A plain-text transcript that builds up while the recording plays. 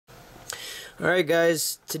Alright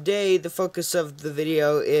guys, today the focus of the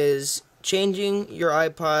video is changing your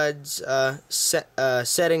iPod's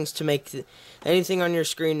settings to make anything on your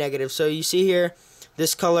screen negative. So you see here,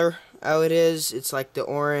 this color, how it is, it's like the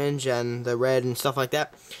orange and the red and stuff like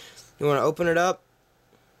that. You want to open it up,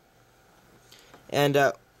 and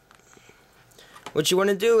what you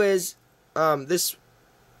want to do is, you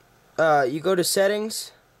go to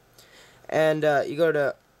settings, and you go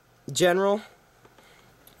to general,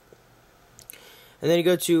 and then you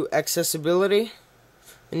go to accessibility,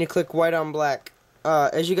 and you click white on black.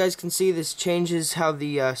 As you guys can see, this changes how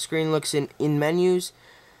the screen looks in menus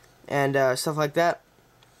and stuff like that.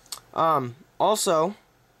 Also,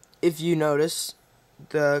 if you notice,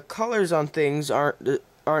 the colors on things aren't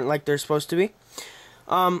like they're supposed to be.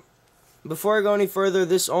 Before I go any further,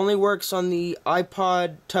 this only works on the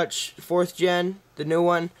iPod Touch 4th gen, the new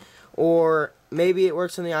one, or maybe it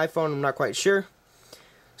works on the iPhone, I'm not quite sure.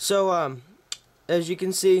 So, as you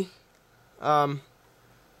can see,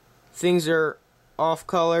 things are off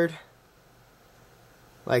colored,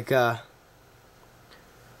 like hold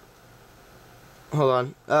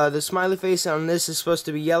on, the smiley face on this is supposed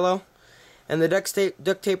to be yellow, and the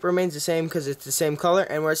duct tape remains the same because it's the same color,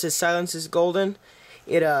 and where it says silence is golden,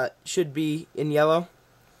 it should be in yellow.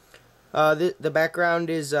 The background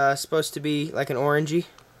is supposed to be like an orangey.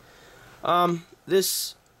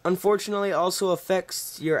 This unfortunately also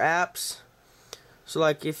affects your apps. So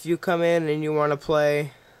like if you come in and you want to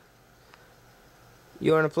play,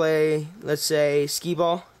 let's say skee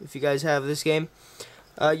ball, if you guys have this game,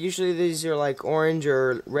 usually these are like orange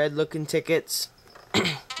or red looking tickets,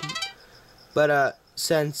 but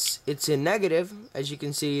since it's in negative, as you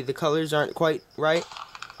can see, the colors aren't quite right.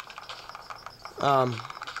 I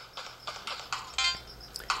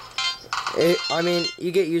mean,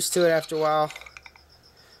 you get used to it after a while.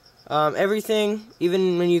 Everything,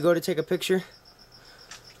 even when you go to take a picture,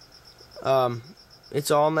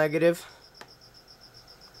 it's all negative.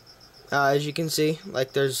 As you can see,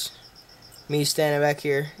 like there's me standing back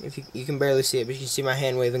here. If you can barely see it, but you can see my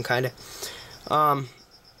hand waving, kinda. Let's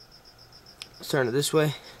turn it this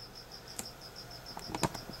way.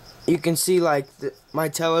 You can see like my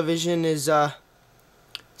television is it's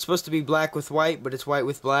supposed to be black with white, but it's white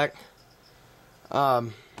with black.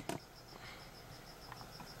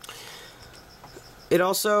 It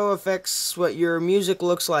also affects what your music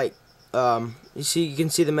looks like. You can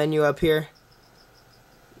see the menu up here.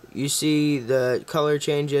 You see the color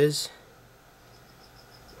changes,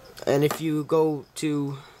 and if you go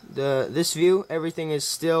to this view, everything is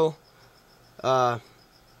still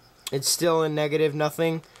it's still in negative.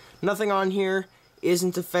 Nothing on here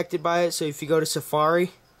isn't affected by it. So if you go to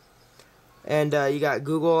Safari and you got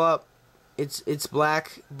Google up, it's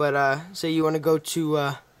black. But say you want to go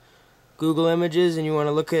to Google Images and you want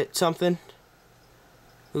to look at something,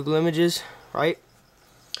 Google Images, right?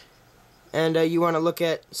 And you want to look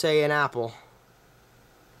at, say, an apple.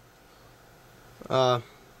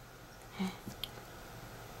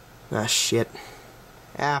 Shit.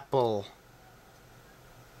 Apple.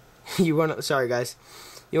 Sorry guys.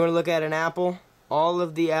 You want to look at an apple. All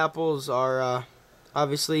of the apples are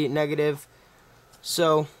obviously negative.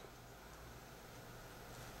 So,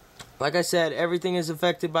 like I said, everything is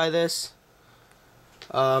affected by this.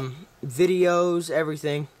 Videos,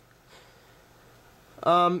 everything.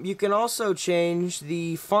 You can also change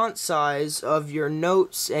the font size of your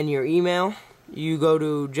notes and your email. You go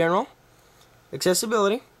to General,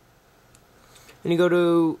 Accessibility, and you go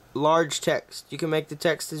to Large Text. You can make the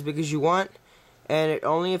text as big as you want, and it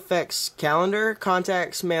only affects calendar,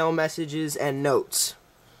 contacts, mail, messages, and notes.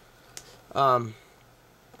 You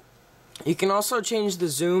can also change the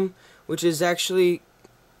zoom, which is actually,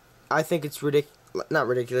 I think it's not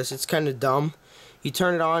ridiculous, it's kind of dumb. You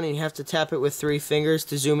turn it on and you have to tap it with 3 fingers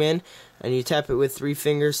to zoom in, and you tap it with 3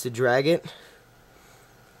 fingers to drag it.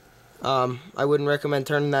 I wouldn't recommend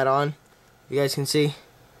turning that on. You guys can see.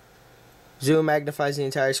 Zoom magnifies the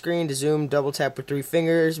entire screen. To zoom, double tap with 3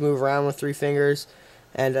 fingers, move around with 3 fingers,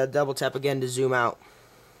 and double tap again to zoom out.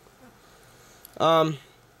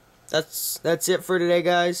 That's it for today,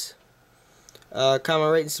 guys.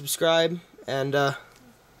 Comment, rate, and subscribe, and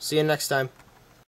see you next time.